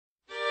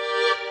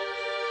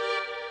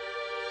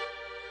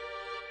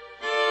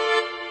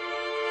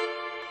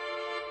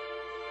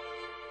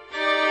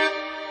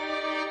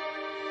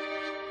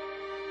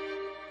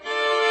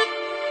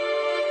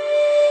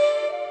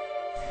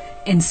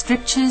In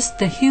scriptures,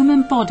 the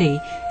human body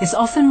is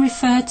often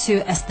referred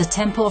to as the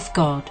temple of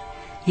God.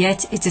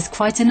 Yet it is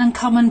quite an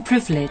uncommon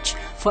privilege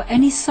for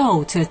any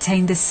soul to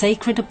attain this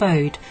sacred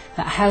abode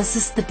that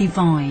houses the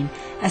divine,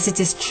 as it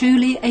is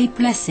truly a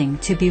blessing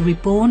to be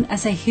reborn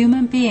as a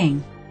human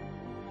being.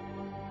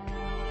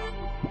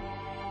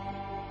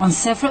 On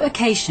several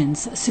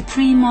occasions,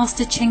 Supreme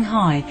Master Ching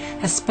Hai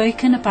has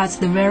spoken about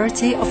the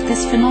rarity of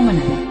this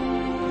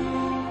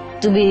phenomenon.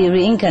 To be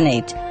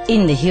reincarnate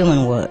in the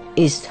human world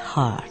is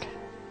hard.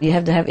 You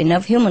have to have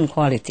enough human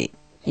quality.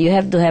 You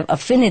have to have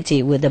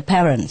affinity with the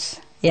parents,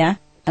 yeah,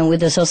 and with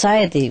the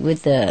society,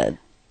 with the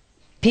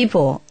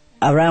people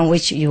around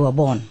which you were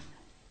born.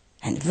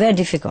 And very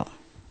difficult.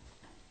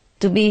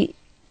 To be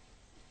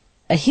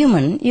a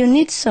human, you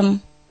need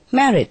some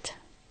merit.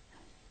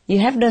 You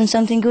have done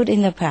something good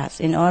in the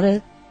past in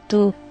order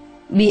to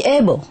be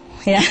able,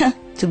 yeah,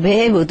 to be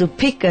able to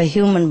pick a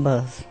human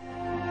birth.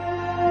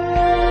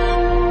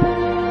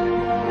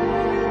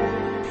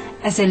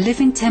 As a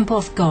living temple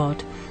of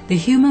God, the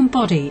human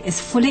body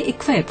is fully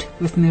equipped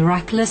with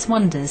miraculous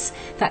wonders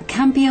that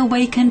can be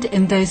awakened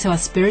in those who are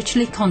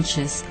spiritually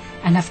conscious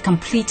and have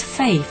complete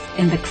faith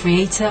in the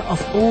Creator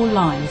of all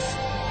life.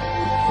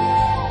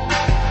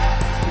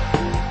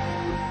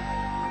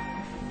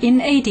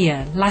 In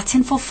India,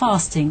 Latin for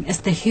fasting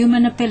is the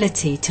human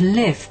ability to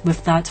live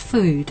without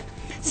food.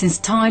 Since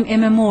time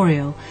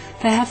immemorial,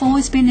 there have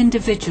always been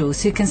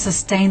individuals who can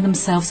sustain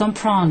themselves on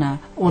prana,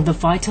 or the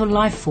vital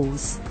life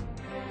force.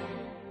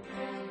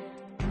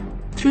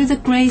 Through the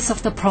grace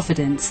of the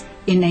Providence,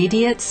 in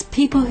idiots,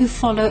 people who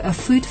follow a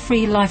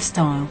food-free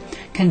lifestyle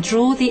can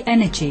draw the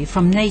energy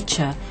from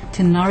nature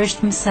to nourish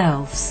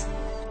themselves.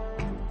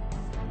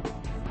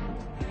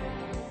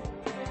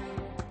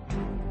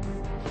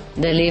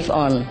 They live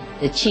on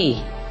the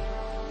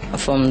chi,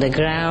 from the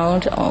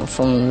ground, or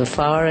from the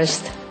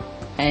forest,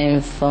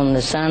 and from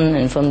the sun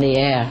and from the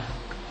air.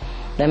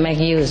 They make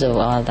use of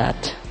all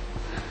that.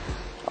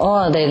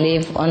 Or they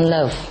live on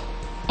love,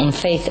 on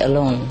faith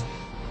alone.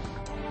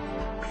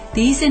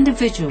 These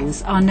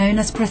individuals are known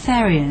as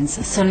breatharians,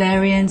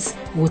 solarians,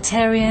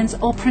 waterians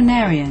or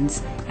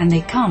pranarians, and they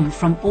come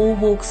from all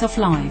walks of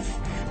life,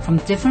 from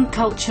different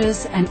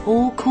cultures and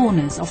all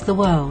corners of the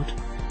world.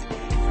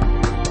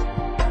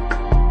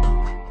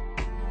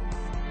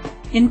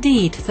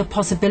 Indeed, the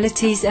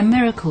possibilities and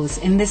miracles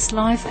in this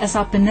life as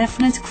our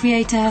benevolent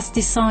Creator has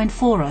designed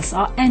for us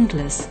are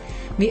endless.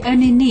 We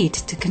only need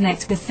to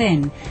connect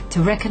within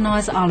to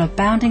recognize our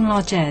abounding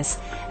largesse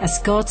as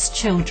God's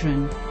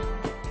children.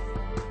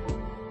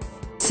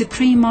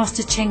 Supreme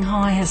Master Ching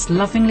Hai has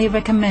lovingly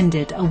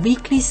recommended a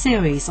weekly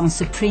series on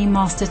Supreme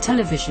Master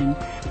Television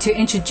to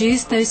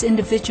introduce those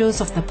individuals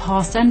of the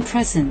past and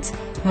present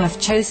who have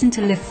chosen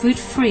to live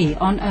food-free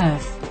on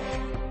earth.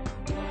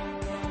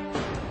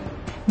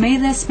 May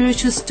their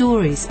spiritual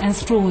stories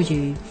enthrall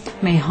you,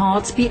 may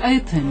hearts be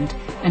opened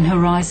and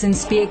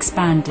horizons be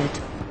expanded.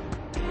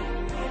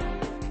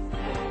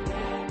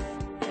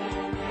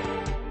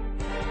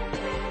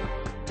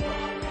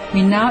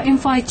 We now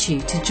invite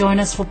you to join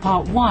us for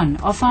part 1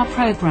 of our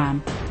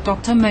program,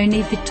 Dr.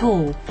 Mony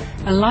Vital,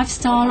 a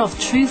lifestyle of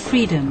true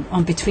freedom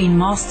on Between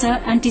Master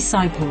and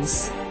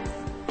Disciples.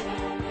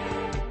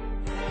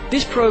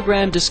 This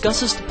program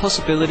discusses the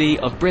possibility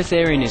of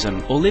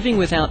breatharianism or living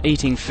without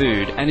eating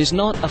food and is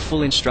not a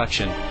full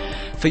instruction.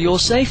 For your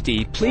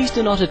safety, please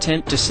do not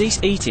attempt to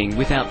cease eating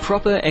without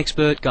proper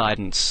expert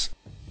guidance.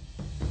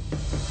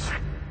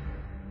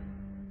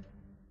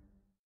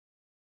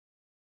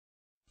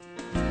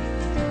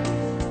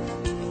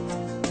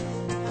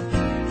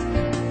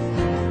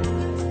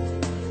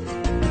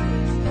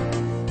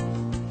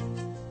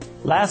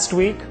 Last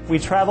week, we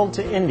traveled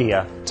to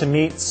India to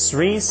meet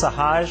Sri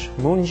Sahaj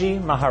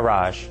Munji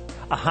Maharaj,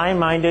 a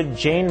high-minded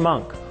Jain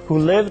monk who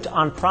lived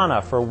on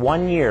prana for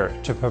 1 year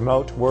to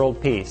promote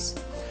world peace.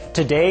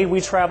 Today,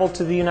 we travel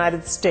to the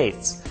United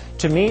States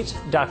to meet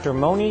Dr.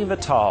 Mony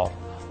Vital,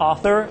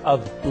 author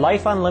of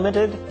Life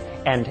Unlimited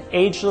and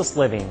Ageless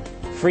Living,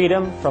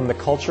 Freedom from the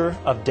Culture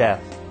of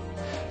Death.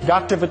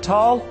 Dr.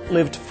 Vital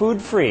lived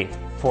food-free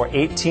for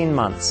 18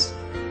 months.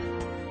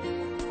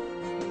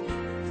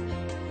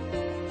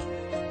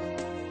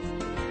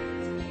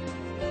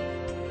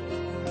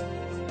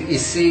 You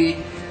see,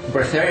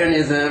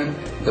 breatharianism,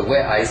 the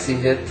way I see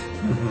it,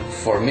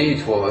 for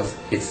me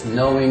it's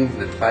knowing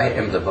that I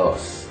am the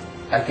boss.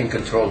 I can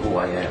control who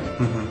I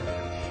am.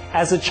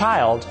 As a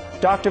child,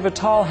 Dr.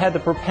 Vital had the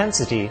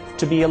propensity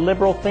to be a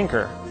liberal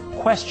thinker,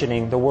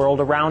 questioning the world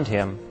around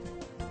him.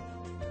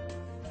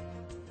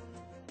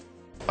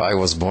 I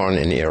was born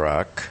in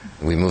Iraq.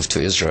 We moved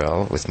to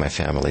Israel with my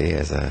family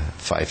as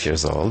 5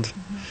 years old.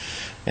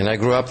 And I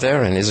grew up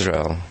there in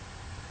Israel.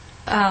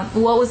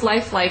 What was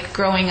life like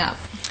growing up?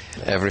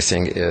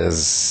 Everything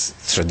is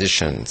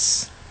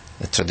traditions.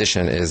 The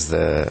tradition is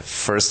the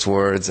first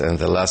words and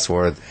the last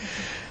word.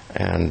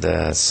 And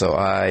so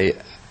I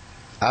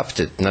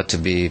opted not to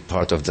be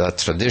part of that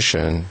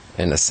tradition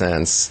in a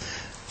sense,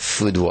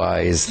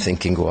 food-wise,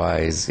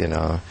 thinking-wise,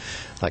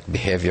 like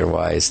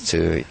behavior-wise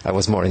too. I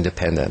was more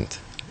independent.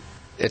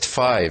 at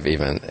 5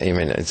 even, I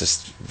mean, at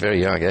just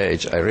very young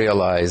age, I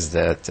realized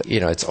that,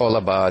 it's all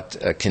about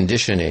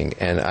conditioning,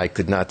 and I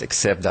could not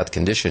accept that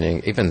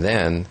conditioning. Even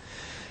then,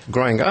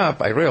 growing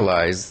up, I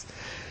realized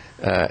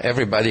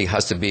everybody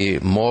has to be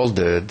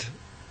molded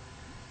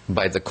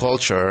by the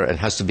culture and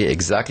has to be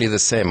exactly the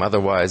same.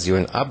 Otherwise, you're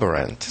an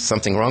aberrant,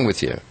 something wrong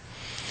with you.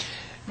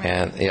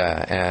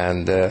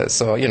 And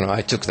so,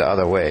 I took the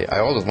other way. I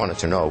always wanted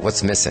to know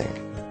what's missing.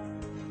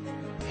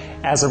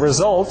 As a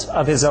result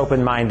of his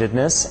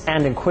open-mindedness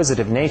and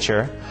inquisitive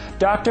nature,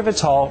 Dr.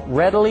 Vital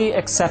readily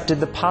accepted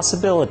the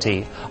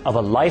possibility of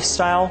a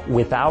lifestyle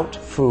without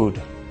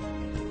food.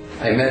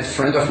 I met a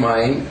friend of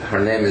mine, her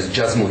name is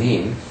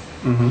Jasmuheen,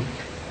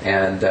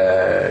 and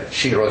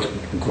she wrote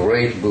a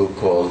great book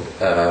called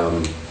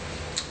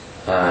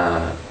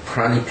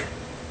Pranic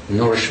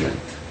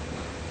Nourishment,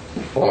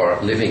 or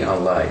Living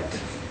on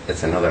Light.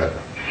 That's another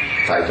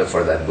title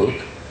for that book.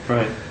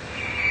 Right.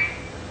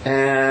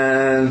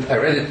 And I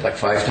read it like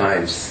 5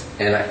 times,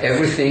 and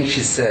everything she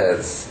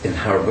says in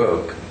her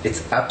book,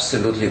 it's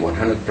absolutely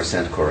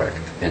 100% correct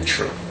and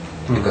true.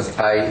 Because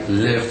I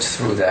lived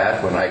through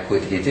that when I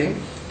quit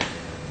eating,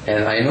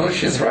 and I know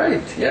she's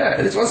right. Yeah,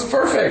 it was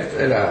perfect.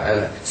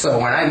 And so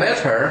when I met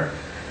her,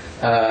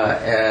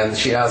 and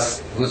she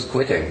asked, who's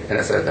quitting? And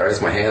I said, I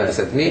raised my hand, and I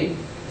said, me.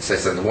 So I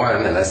said,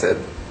 one, and I said,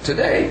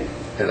 today.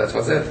 And that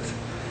was it.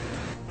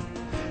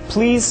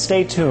 Please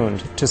stay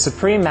tuned to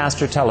Supreme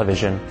Master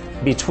Television.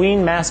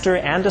 Between Master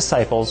and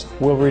Disciples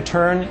will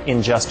return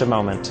in just a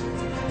moment.